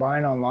that they're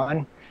buying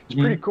online. It's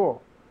pretty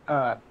cool.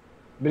 But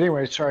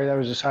anyway, sorry, that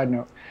was a side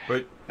note.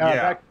 But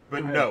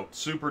no,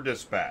 Super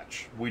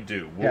Dispatch, we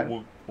do.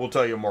 We'll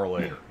tell you more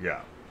later.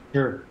 Yeah.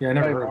 Sure. Yeah, I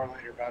never heard more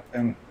later about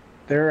them.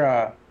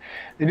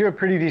 They do a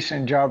pretty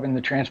decent job in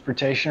the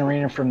transportation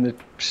arena from the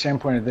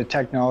standpoint of the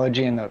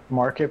technology and the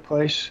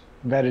marketplace,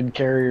 vetted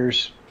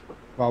carriers,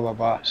 blah, blah,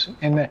 blah.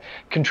 And the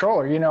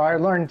controller, I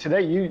learned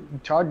today,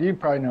 Todd, you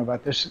probably know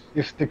about this.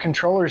 If the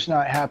controller's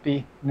not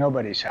happy,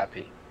 nobody's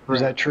happy. Right.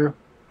 Is that true?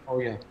 Oh,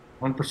 yeah.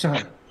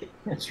 1%.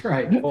 That's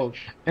right.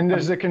 And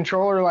does the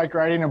controller like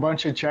writing a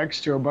bunch of checks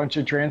to a bunch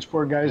of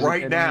transport guys?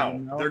 Right now.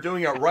 They're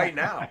doing it right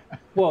now.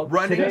 Well,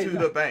 running to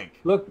the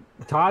bank. Look,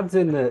 Todd's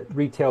in the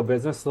retail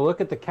business, so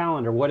look at the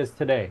calendar. What is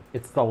today?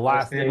 It's the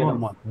last day of the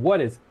month.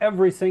 What is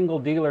every single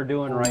dealer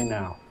doing right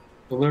now?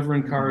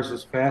 Delivering cars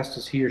as fast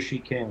as he or she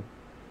can.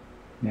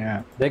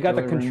 Yeah. They got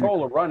the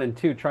controller running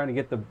too, trying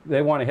to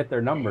they want to hit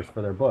their numbers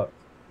for their books.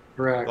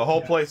 Correct. The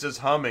whole place is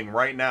humming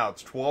right now.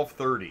 It's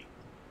 12:30.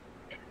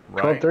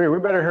 Right. 12:30. We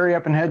better hurry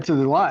up and head to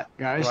the lot,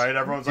 guys. Right.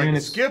 Everyone's like,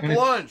 skip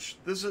lunch.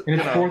 This is. And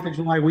it's 4th of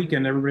July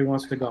weekend. Everybody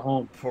wants to go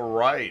home.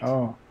 Right.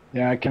 Oh,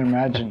 yeah, I can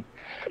imagine.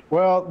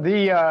 Well,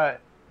 it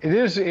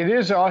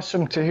is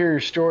awesome to hear your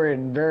story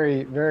and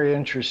very, very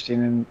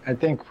interesting. And I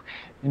think,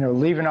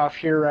 leaving off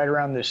here right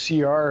around the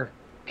CR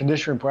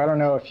condition report. I don't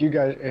know if you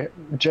guys,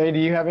 Jay, do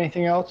you have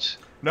anything else?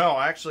 No,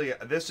 actually,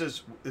 this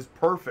is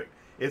perfect.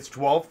 It's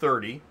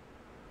 12:30.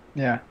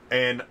 Yeah.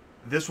 And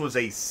this was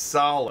a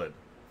solid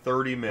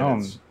 30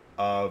 minutes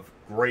of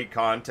great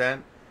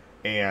content.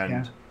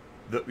 And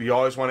you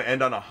always want to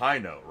end on a high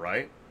note,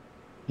 right?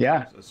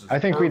 Yeah. So I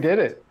think we did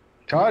it.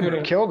 Todd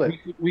killed it.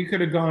 We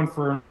could have gone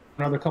for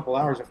another couple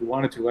hours if we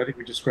wanted to. I think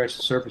we just scratched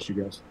the surface,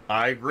 you guys.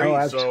 I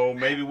agree. So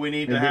maybe we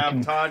need to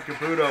have Todd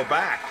Caputo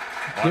back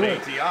on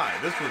ATI.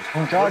 This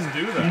was, Todd, let's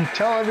do that.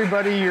 Tell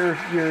everybody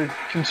your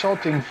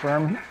consulting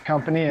firm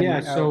company.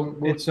 And, so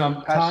it's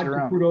Todd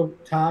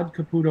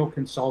Caputo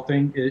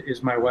Consulting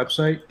is my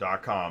website.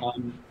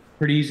 .com.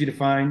 Pretty easy to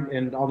find,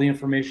 and all the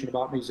information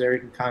about me is there. You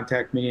can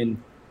contact me,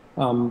 and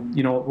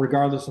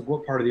regardless of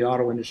what part of the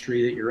auto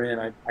industry that you're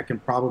in, I can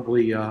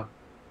probably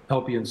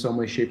help you in some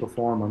way, shape, or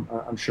form.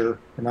 I'm sure,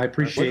 and I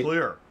appreciate.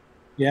 Clear.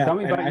 Yeah, Tell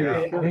me about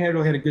I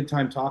had a good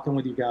time talking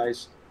with you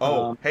guys.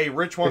 Hey,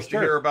 Rich wants to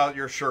hear about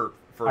your shirt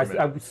for a minute.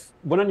 I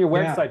went on your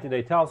website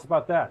today. Tell us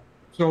about that.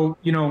 So,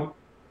 it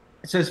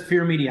says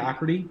fear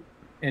mediocrity.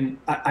 And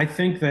I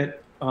think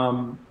that,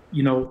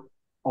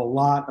 a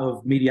lot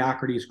of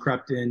mediocrity has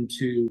crept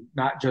into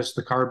not just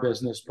the car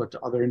business, but to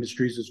other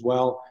industries as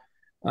well,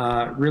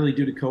 really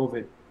due to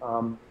COVID.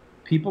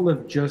 People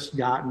have just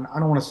gotten, I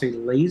don't want to say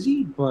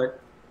lazy, but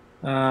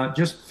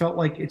just felt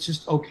like it's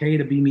just okay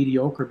to be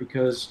mediocre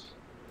because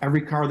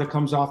every car that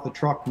comes off the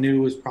truck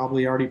new is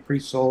probably already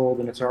pre-sold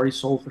and it's already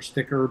sold for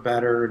sticker or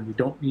better, and we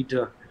don't need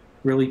to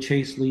really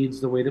chase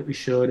leads the way that we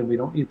should, and we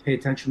don't need to pay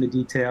attention to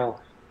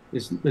detail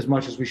as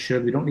much as we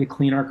should. We don't need to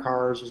clean our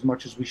cars as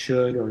much as we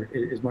should or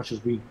as much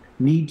as we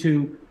need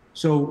to.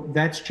 So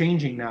that's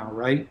changing now,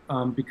 right?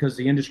 Because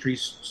the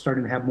industry's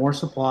starting to have more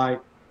supply,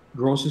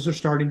 grosses are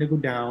starting to go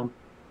down,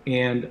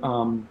 and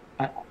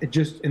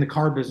just in the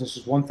car business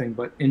is one thing,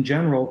 but in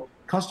general,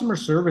 customer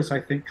service, I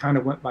think, kind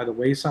of went by the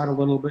wayside a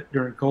little bit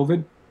during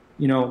COVID,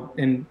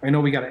 and I know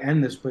we got to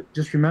end this, but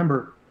just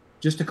remember,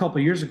 just a couple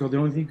of years ago, the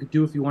only thing you could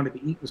do if you wanted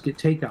to eat was get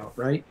takeout,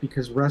 right?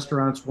 Because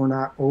restaurants were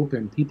not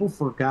open. People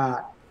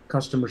forgot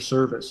customer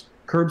service.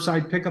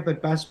 Curbside pickup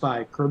at Best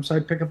Buy,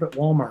 curbside pickup at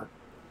Walmart.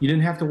 You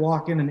didn't have to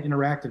walk in and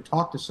interact and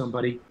talk to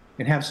somebody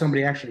and have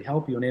somebody actually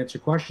help you and answer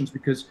questions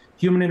because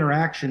human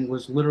interaction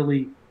was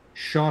literally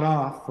shut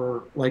off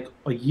for like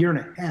a year and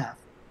a half.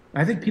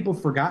 I think people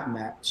have forgotten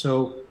that.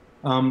 So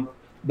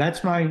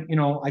that's my,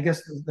 I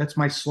guess that's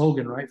my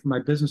slogan, right? For my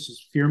business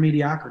is fear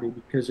mediocrity,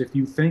 because if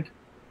you think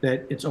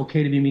that it's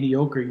okay to be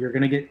mediocre, you're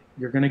going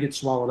to get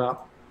swallowed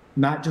up,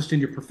 not just in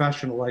your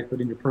professional life,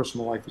 but in your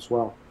personal life as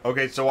well.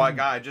 Okay. So I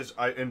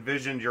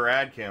envisioned your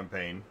ad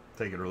campaign,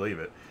 take it or leave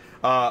it.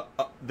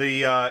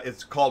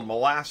 It's called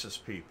Molasses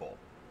People.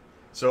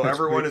 So that's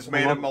everyone is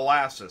made of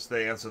molasses.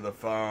 They answer the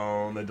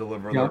phone, they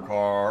deliver their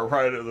car,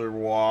 right at their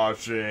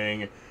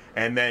washing,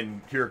 and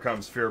then here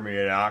comes fear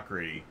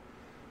mediocrity.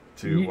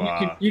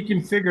 You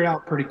can figure it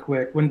out pretty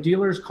quick. When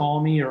dealers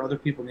call me or other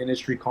people in the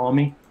industry call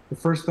me, the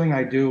first thing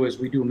I do is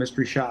we do a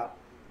mystery shop,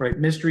 right?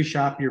 Mystery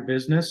shop your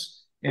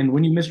business. And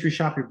when you mystery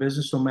shop your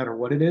business, no matter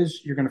what it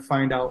is, you're going to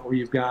find out where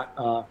you've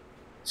got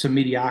some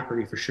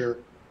mediocrity for sure.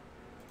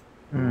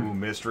 Ooh,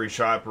 mystery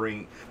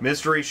shopping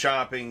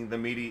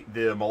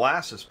the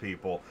molasses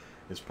people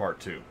is part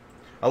 2.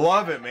 I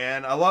love it,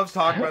 man. I love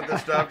talking about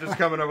this stuff, just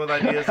coming up with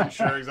ideas and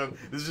sharing stuff.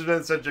 This has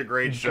been such a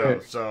great show.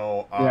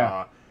 So,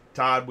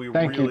 Todd, we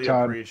really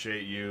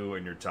appreciate you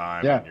and your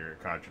time and your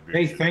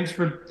contribution. Hey,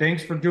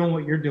 thanks for doing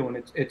what you're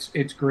doing.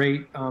 It's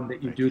great that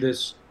you do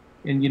this,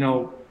 and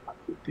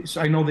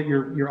so I know that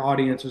your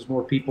audience is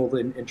more people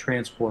in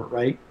transport,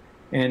 right?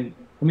 And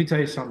let me tell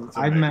you something.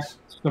 I've met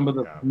some of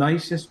the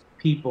nicest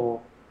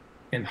people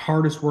and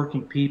hardest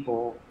working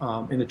people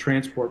in the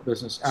transport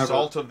business ever.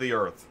 Salt of the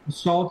earth,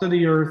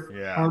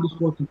 hardest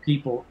working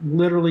people,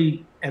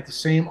 literally at the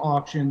same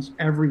auctions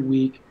every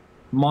week,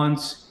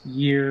 months,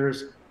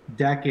 years,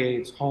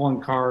 decades,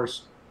 hauling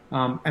cars.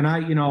 And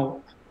I,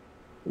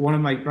 one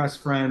of my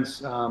best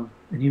friends, and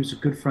he was a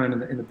good friend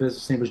in the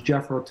business, his name was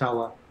Jeff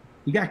Rotella.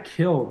 He got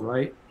killed,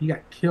 right? He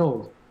got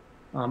killed.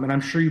 And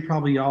I'm sure you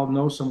probably all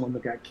know someone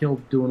that got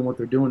killed doing what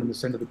they're doing in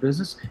this end of the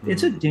business.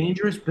 It's a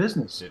dangerous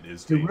business. It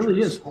is dangerous. It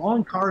really is.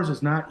 Hauling cars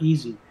is not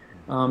easy.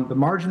 The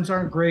margins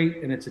aren't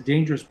great, and it's a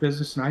dangerous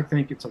business, and I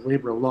think it's a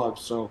labor of love.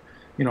 So,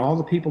 all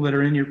the people that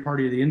are in your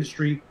part of the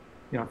industry,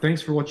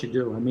 thanks for what you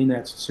do. I mean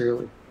that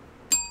sincerely.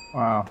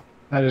 Wow,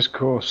 that is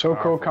cool. So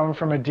cool coming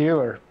from a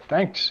dealer.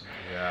 Thanks.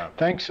 Yeah.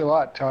 Thanks a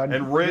lot, Todd.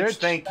 And Rich,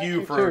 thank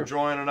you for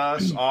joining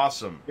us.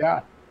 Awesome.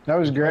 Yeah, that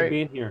was great.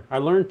 Being here. I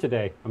learned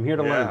today. I'm here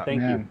to learn.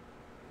 Thank you.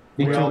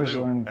 We all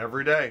do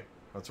every day.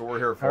 That's what we're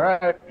here for. All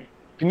right. If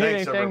you need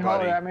anything,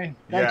 holler at me.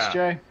 Thanks,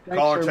 Jay. Thanks,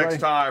 call or text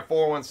Ty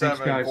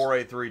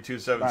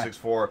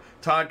 417-483-2764.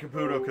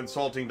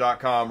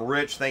 ToddCaputoConsulting.com.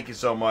 Rich, thank you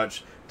so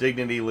much.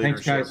 Dignity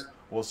Leadership. Thanks, guys.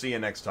 We'll see you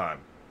next time.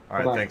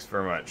 All right, thanks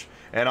very much.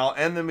 And I'll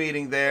end the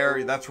meeting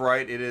there. That's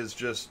right.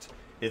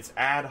 It's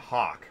ad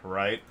hoc,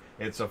 right?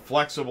 It's a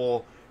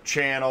flexible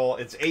channel.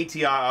 It's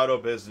ATI Auto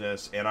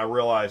Business, and I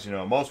realize,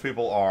 most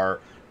people are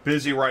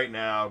busy right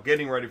now,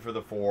 getting ready for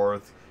the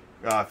 4th,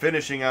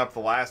 finishing up the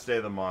last day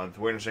of the month.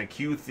 We understand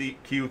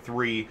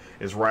Q3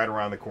 is right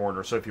around the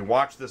corner. So if you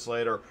watch this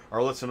later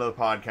or listen to the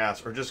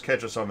podcast or just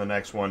catch us on the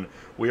next one,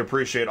 we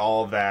appreciate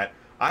all of that.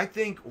 I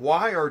think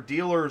why are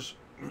dealers...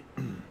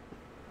 Let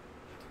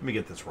me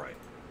get this right.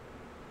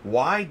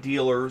 Why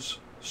dealers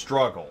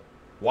struggle.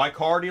 Why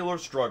car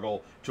dealers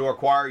struggle to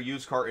acquire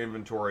used car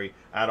inventory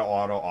at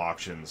auto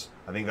auctions.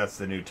 I think that's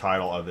the new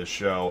title of this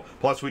show.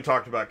 Plus, we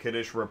talked about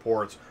Condition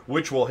Reports,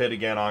 which we'll hit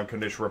again on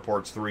Condition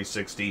Reports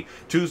 360.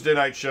 Tuesday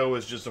night show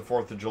is just the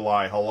 4th of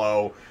July.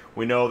 Hello.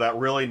 We know that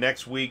really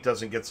next week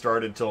doesn't get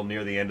started until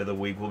near the end of the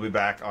week. We'll be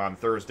back on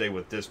Thursday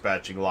with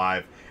Dispatching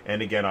Live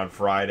and again on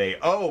Friday.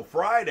 Oh,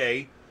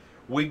 Friday!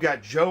 We've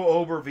got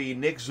Joe Obervie,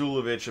 Nick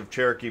Zulovich of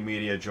Cherokee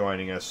Media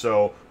joining us.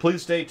 So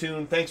please stay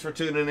tuned. Thanks for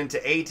tuning into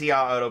ATI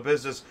Auto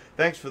Business.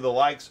 Thanks for the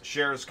likes,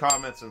 shares,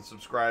 comments, and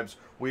subscribes.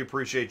 We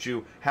appreciate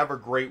you. Have a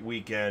great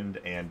weekend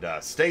and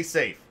stay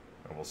safe.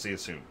 And we'll see you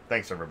soon.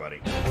 Thanks, everybody.